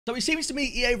So it seems to me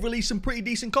EA have released some pretty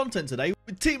decent content today.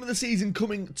 With Team of the Season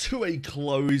coming to a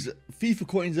close,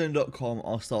 FIFACoinZone.com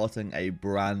are starting a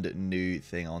brand new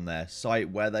thing on their site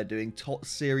where they're doing top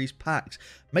series packs.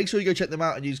 Make sure you go check them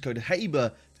out and use code HABER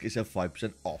to get yourself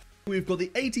 5% off. We've got the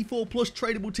 84 plus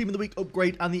tradable team of the week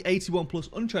upgrade and the 81 plus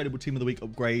untradable team of the week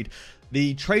upgrade.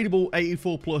 The tradable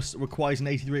 84 plus requires an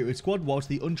 83 rated squad, whilst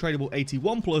the untradable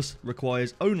 81 plus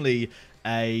requires only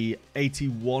a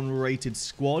 81 rated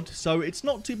squad. So it's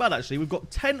not too bad actually. We've got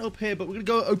 10 up here, but we're going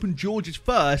to go open George's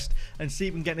first and see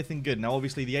if we can get anything good. Now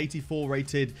obviously the 84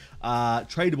 rated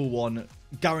tradable one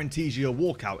guarantees you a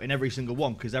walkout in every single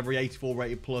one, because every 84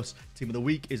 rated plus team of the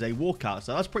week is a walkout,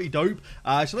 so that's pretty dope.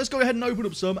 So let's go ahead and open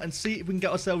up some and see if we can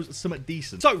get ourselves something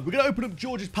decent. So we're going to open up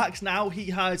George's packs now. He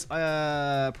has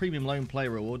a premium loan player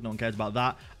reward, no one cares about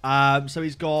that. So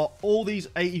he's got all these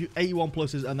 81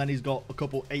 pluses, and then he's got a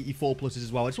couple 84 pluses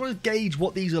as well. I just want to gauge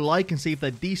what these are like and see if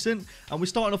they're decent, and we're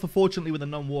starting off unfortunately with a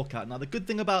non-walkout. Now the good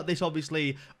thing about this,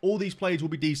 obviously all these players will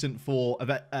be decent for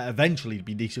eventually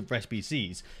be decent for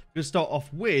SBCs. We're going to start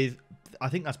off with, I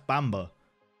think that's Bamba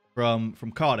from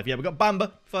Cardiff. Yeah, we got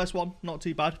Bamba, first one, not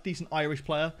too bad, decent Irish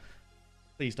player.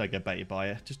 Please don't get baited by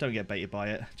it. Just don't get baited by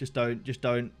it. Just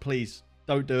don't, please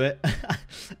don't do it.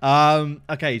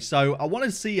 Okay, so I want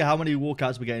to see how many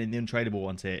walkouts we're getting in the untradable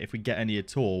ones here, if we get any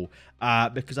at all,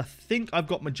 because I think I've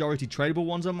got majority tradable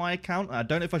ones on my account. I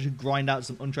don't know if I should grind out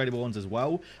some untradable ones as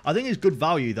well. I think it's good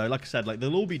value though. Like I said, like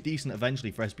they'll all be decent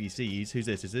eventually for SBCs. Who's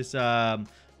this? Is this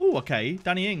oh, okay.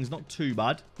 Danny Ings, not too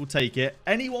bad. We'll take it.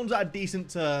 Any ones that are decent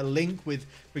to link with,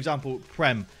 for example,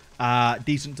 Prem,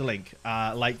 decent to link.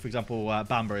 Like, for example,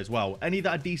 Bamba as well. Any that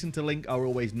are decent to link are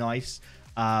always nice.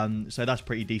 So that's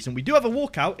pretty decent. We do have a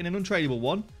walkout in an untradable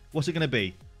one. What's it going to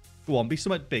be? Go on, be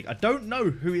something big. I don't know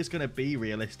who it's going to be,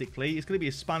 realistically. It's going to be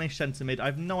a Spanish centre mid. I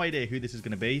have no idea who this is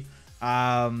going to be.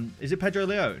 Is it Pedro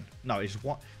Leon? No, it's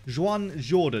Juan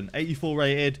Jordan, 84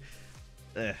 rated.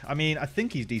 I mean, I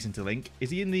think he's decent to link. Is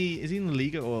he in the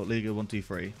Liga or Liga 1, 2,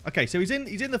 3? Okay, so he's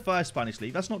in the first Spanish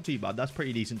league. That's not too bad. That's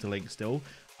pretty decent to link still.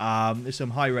 There's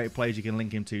some high rated players you can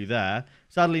link him to there.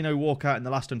 Sadly, no walkout in the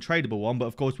last untradable one, but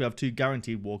of course we have 2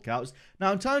 guaranteed walkouts.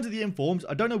 Now, in terms of the informs,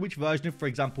 I don't know which version of, for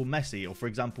example, Messi or, for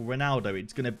example, Ronaldo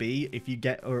it's going to be if you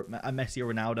get a Messi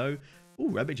or Ronaldo. Ooh,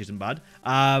 Rebic isn't bad.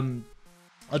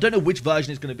 I don't know which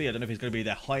version it's going to be. I don't know if it's going to be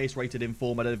their highest rated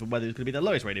inform. I don't know whether it's going to be their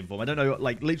lowest rated inform. I don't know,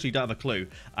 like, literally don't have a clue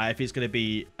if it's going to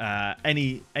be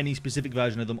any specific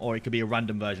version of them, or it could be a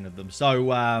random version of them. So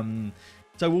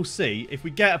we'll see. If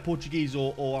we get a Portuguese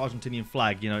or Argentinian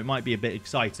flag, you know, it might be a bit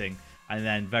exciting and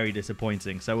then very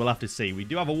disappointing. So we'll have to see. We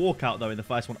do have a walkout, though, in the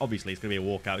first one. Obviously, it's going to be a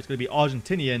walkout. It's going to be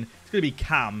Argentinian. It's going to be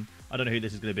Cam. I don't know who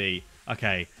this is going to be.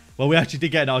 Okay. Well, we actually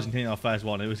did get an Argentinian in our first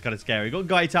one. It was kind of scary. We got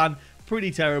Gaitan.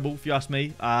 Pretty terrible, if you ask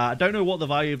me. I don't know what the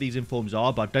value of these informs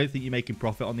are, but I don't think you're making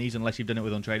profit on these unless you've done it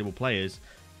with untradable players.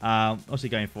 What's he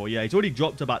going for? Yeah, he's already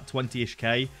dropped about 20-ish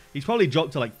K. He's probably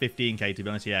dropped to like 15K, to be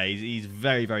honest. Yeah, he's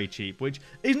very, very cheap, which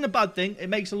isn't a bad thing. It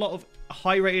makes a lot of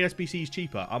high-rated SBCs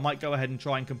cheaper. I might go ahead and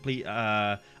try and complete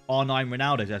R9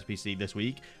 Ronaldo's SBC this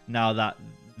week, now that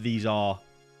these are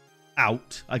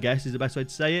out, I guess, is the best way to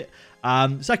say it.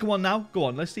 Second one now. Go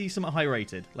on, let's see something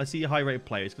high-rated. Let's see a high-rated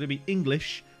player. It's going to be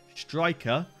English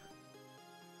striker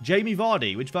Jamie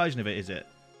Vardy. Which version of it is it?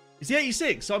 It's the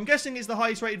 86, so I'm guessing it's the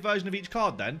highest rated version of each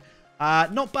card then.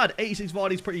 Not bad. 86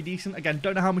 Vardy's pretty decent. Again,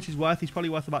 don't know how much he's worth. He's probably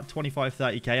worth about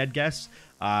 25-30k, I'd guess.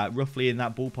 Roughly in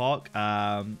that ballpark.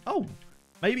 Oh,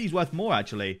 maybe he's worth more,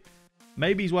 actually.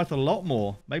 Maybe he's worth a lot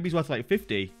more. Maybe he's worth like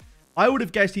 50. I would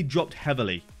have guessed he dropped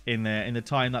heavily in the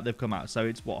time that they've come out. So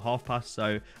it's, what, half past?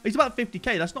 So it's about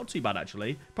 50k. That's not too bad,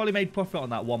 actually. Probably made profit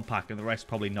on that one pack and the rest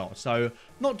probably not. So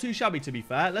not too shabby, to be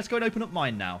fair. Let's go and open up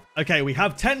mine now. Okay, we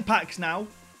have 10 packs now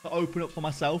to open up for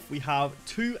myself. We have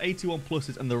 2 81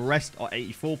 pluses and the rest are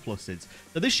 84 pluses.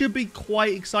 So this should be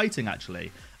quite exciting,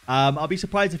 actually. I'll be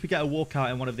surprised if we get a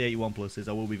walkout in one of the 81 pluses.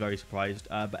 I will be very surprised.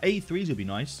 But 83s would be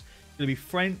nice. It's going to be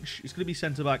French. It's going to be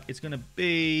centre-back. It's going to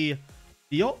be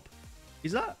Diop.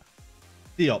 Is that?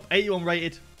 Diop. 81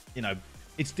 rated. You know,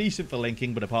 it's decent for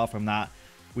linking, but apart from that,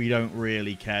 we don't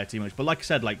really care too much. But like I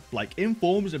said, like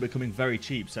informs are becoming very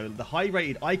cheap. So the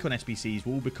high-rated icon SBCs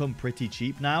will become pretty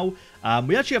cheap now.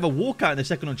 We actually have a walkout in the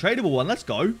second untradable one. Let's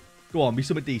go. Go on, be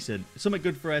something decent. Something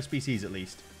good for SBCs at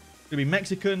least. It's going to be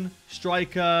Mexican,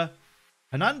 striker,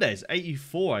 Hernandez,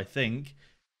 84, I think.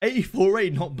 84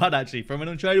 rated, not bad actually. From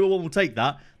an untradable one, we'll take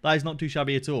that. That is not too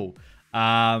shabby at all.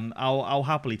 I'll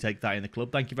happily take that in the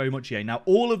club. Thank you very much, EA. Now,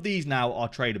 all of these now are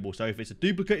tradable. So if it's a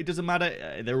duplicate, it doesn't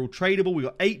matter. They're all tradable. We've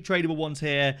got 8 tradable ones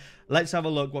here. Let's have a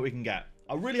look what we can get.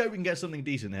 I really hope we can get something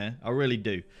decent here. I really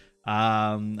do.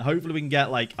 Hopefully we can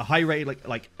get like a high rated,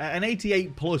 like an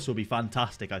 88 plus will be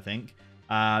fantastic, I think.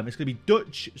 It's going to be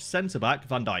Dutch centre-back,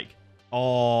 Van Dijk.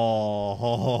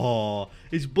 Oh,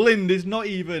 it's Blind. It's not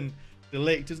even De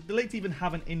Ligt. Does De Ligt even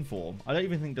have an inform? I don't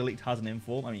even think De Ligt has an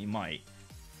inform. I mean, he might.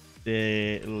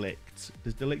 De Ligt.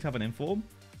 Does De Ligt have an inform?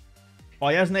 Oh,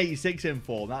 he has an 86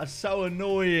 inform. That's so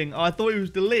annoying. I thought it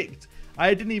was De Ligt.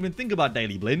 I didn't even think about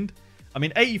Daily Blind. I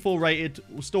mean, 84 rated.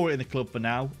 We'll store it in the club for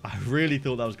now. I really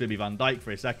thought that was going to be Van Dijk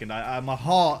for a second. My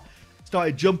heart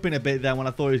started jumping a bit then when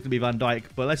I thought it was going to be Van Dijk.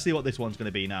 But let's see what this one's going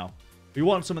to be now. We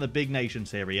want some of the big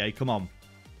nations here, EA. Come on.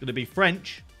 It's going to be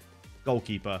French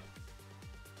goalkeeper.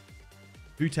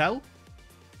 Boutel,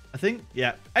 I think.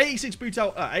 Yeah. 86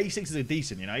 Boutel. 86 is a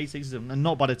decent, you know. 86 is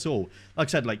not bad at all. Like I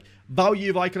said, like, value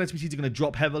of icon SBCs are going to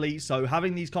drop heavily. So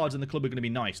having these cards in the club are going to be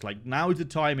nice. Like, now is the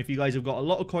time, if you guys have got a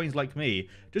lot of coins like me,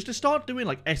 just to start doing,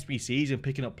 like, SBCs and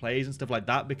picking up plays and stuff like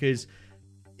that. Because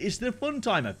it's the fun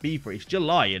time at FIFA. It's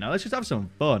July, you know. Let's just have some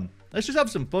fun. Let's just have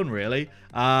some fun, really.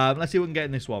 Let's see what we can get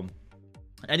in this one.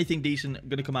 Anything decent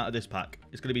going to come out of this pack.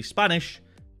 It's going to be Spanish,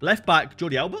 left back,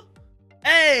 Jordi Alba.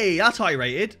 Hey, that's high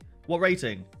rated. What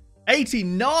rating?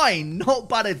 89. Not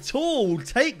bad at all.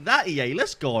 Take that, EA.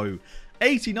 Let's go.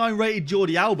 89 rated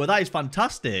Jordi Alba. That is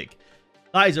fantastic.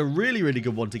 That is a really, really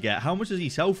good one to get. How much does he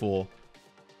sell for?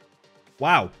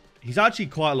 Wow. He's actually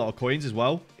quite a lot of coins as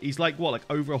well. He's like, what, like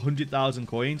over 100,000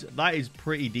 coins? That is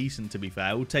pretty decent, to be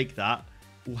fair. We'll take that.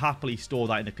 We'll happily store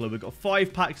that in the club. We've got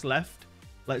 5 packs left.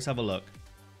 Let's have a look.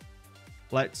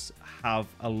 Let's have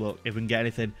a look if we can get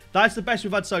anything. That's the best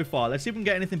we've had so far. Let's see if we can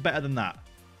get anything better than that.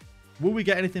 Will we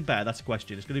get anything better? That's a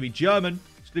question. It's going to be German.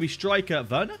 It's going to be striker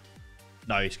Werner.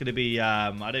 No, it's going to be,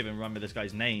 I don't even remember this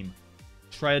guy's name.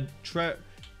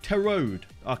 Totw.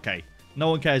 Okay. No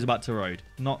one cares about Totw.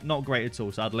 Not great at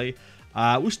all, sadly.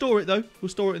 We'll store it, though. We'll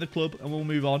store it in the club, and we'll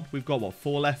move on. We've got, what,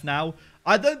 4 left now?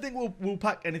 I don't think we'll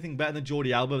pack anything better than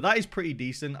Jordi Alba. That is pretty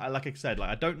decent. Like I said,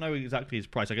 like I don't know exactly his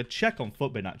price. I could check on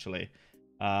Footbin, actually.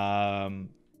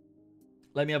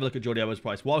 Let me have a look at Jordi Alba's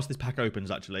price whilst this pack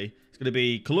opens, actually. It's going to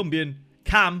be Colombian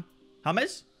Cam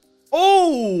James.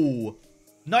 Oh!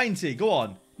 90. Go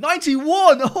on.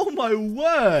 91. Oh, my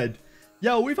word.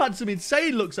 Yo, we've had some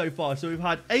insane looks so far. So we've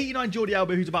had 89 Jordi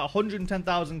Alba, who's about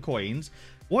 110,000 coins.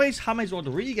 What is James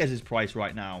Rodriguez's price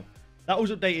right now? That was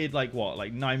updated, like, what,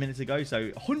 like 9 minutes ago? So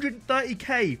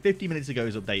 130k 50 minutes ago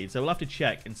is updated. So we'll have to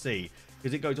check and see.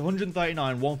 Because it goes 139,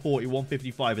 140,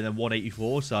 155, and then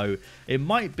 184. So it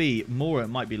might be more, it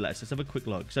might be less. Let's have a quick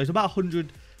look. So it's about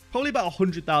 100, probably about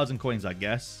 100,000 coins, I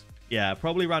guess. Yeah,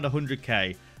 probably around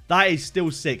 100k. That is still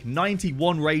sick.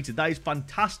 91 rated. That is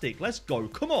fantastic. Let's go.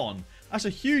 Come on. That's a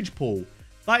huge pull.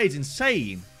 That is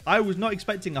insane. I was not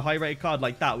expecting a high rated card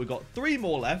like that. We've got 3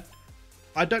 more left.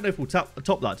 I don't know if we'll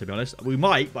top that, to be honest. We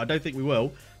might, but I don't think we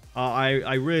will.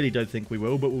 I really don't think we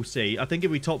will, but we'll see. I think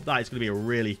if we top that, it's going to be a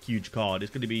really huge card.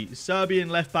 It's going to be Serbian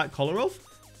left back Kolarov.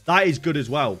 That is good as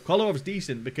well. Kolarov's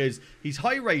decent because he's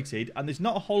high rated and there's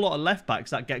not a whole lot of left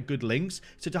backs that get good links.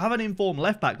 So to have an informed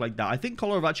left back like that, I think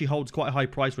Kolarov actually holds quite a high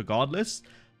price regardless.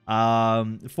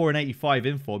 For an 85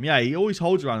 inform. Yeah, he always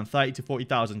holds around 30 to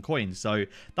 40,000 coins. So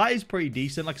that is pretty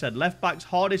decent. Like I said, left back's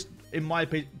hardest, in my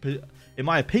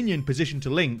opinion, position to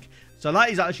link. So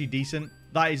that is actually decent.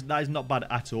 That is not bad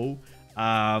at all.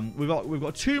 We've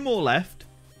got 2 more left.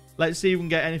 Let's see if we can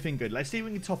get anything good. Let's see if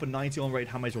we can top a 91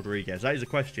 rated James Rodriguez. That is a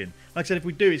question. Like I said, if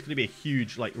we do, it's going to be a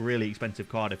huge, like, really expensive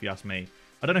card, if you ask me.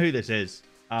 I don't know who this is.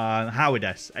 Howard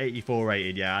S, 84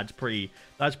 rated. Yeah,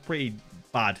 that's pretty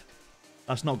bad.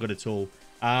 That's not good at all.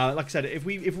 Like I said, if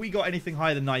we got anything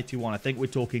higher than 91, I think we're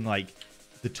talking like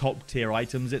the top tier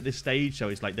items at this stage. So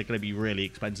it's like they're going to be really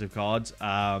expensive cards.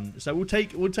 So we'll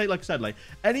take like I said, like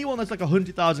anyone that's like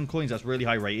 100,000 coins that's really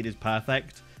high rated is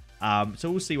perfect. So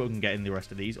we'll see what we can get in the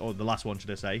rest of these, or the last one, should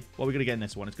I say? What are we going to get in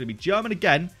this one? It's going to be German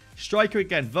again, striker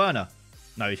again, Werner.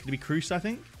 No, it's going to be Cruz, I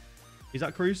think. Is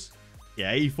that Cruz?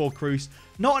 Yeah, 84 Cruz.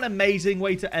 Not an amazing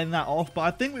way to end that off, but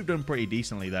I think we've done pretty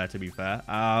decently there, to be fair.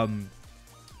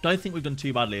 Don't think we've done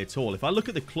too badly at all. If I look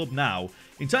at the club now,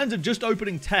 in terms of just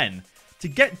opening 10, to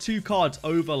get 2 cards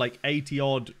over like 80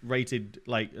 odd rated,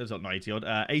 like, that's not 80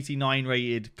 odd, 89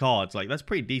 rated cards, like that's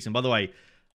pretty decent. By the way,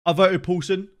 I voted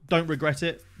Poulsen. Don't regret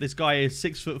it. This guy is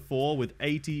 6'4" with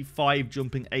 85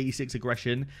 jumping, 86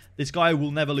 aggression. This guy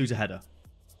will never lose a header.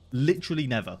 Literally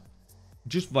never.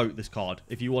 Just vote this card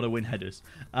if you want to win headers.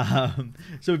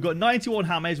 So we've got 91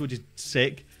 James, which is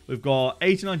sick. We've got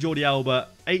 89 Jordi Alba,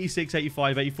 86,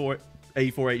 85, 84,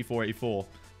 84, 84, 84.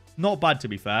 Not bad, to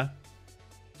be fair.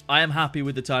 I am happy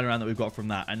with the turnaround that we've got from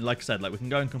that. And like I said, like we can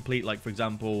go and complete, like, for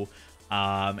example,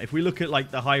 if we look at like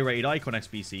the high rated icon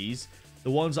SBCs,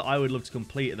 the ones that I would love to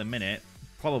complete at the minute,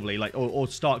 probably, like, or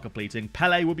start completing.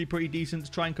 Pele would be pretty decent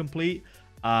to try and complete.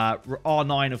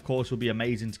 R9, of course, would be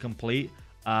amazing to complete.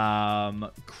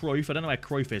 Cruyff, I don't know where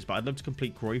Cruyff is, but I'd love to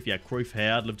complete Cruyff. Yeah, Cruyff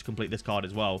here. I'd love to complete this card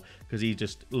as well, because he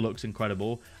just looks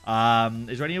incredible.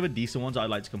 Is there any other decent ones I'd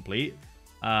like to complete?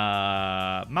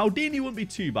 Maldini wouldn't be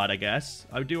too bad, I guess.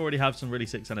 I do already have some really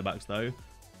sick centre-backs, though.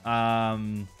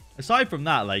 Aside from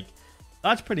that, like,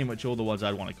 that's pretty much all the ones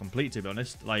I'd want to complete, to be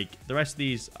honest. Like, the rest of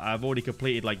these, I've already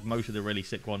completed, like, most of the really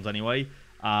sick ones anyway.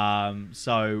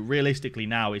 So realistically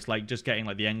now, it's like just getting,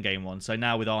 like, the end game one. So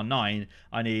now with R9,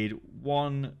 I need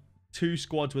 2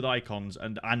 squads with icons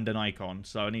and an icon.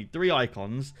 So I need 3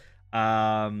 icons.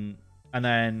 And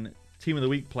then Team of the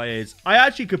Week players. I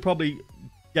actually could probably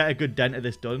get a good dent of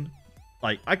this done.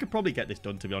 Like, I could probably get this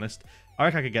done, to be honest. I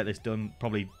reckon I could get this done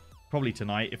probably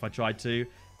tonight if I tried to.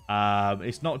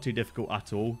 It's not too difficult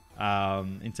at all.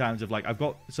 In terms of, like, I've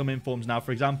got some informs now.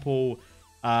 For example,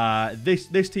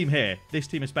 this team here, this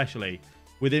team especially,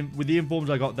 with the informs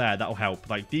I got there, that'll help.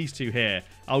 Like, these 2 here,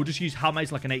 I'll just use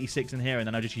James like an 86 in here, and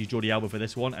then I'll just use Jordi Alba for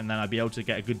this one, and then I'll be able to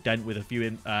get a good dent with a few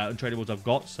untradables I've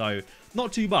got. So,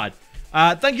 not too bad.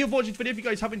 Thank you for watching this video. If you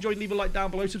guys have enjoyed, leave a like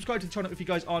down below. Subscribe to the channel if you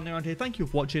guys are new around here. Thank you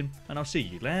for watching, and I'll see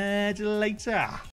you later.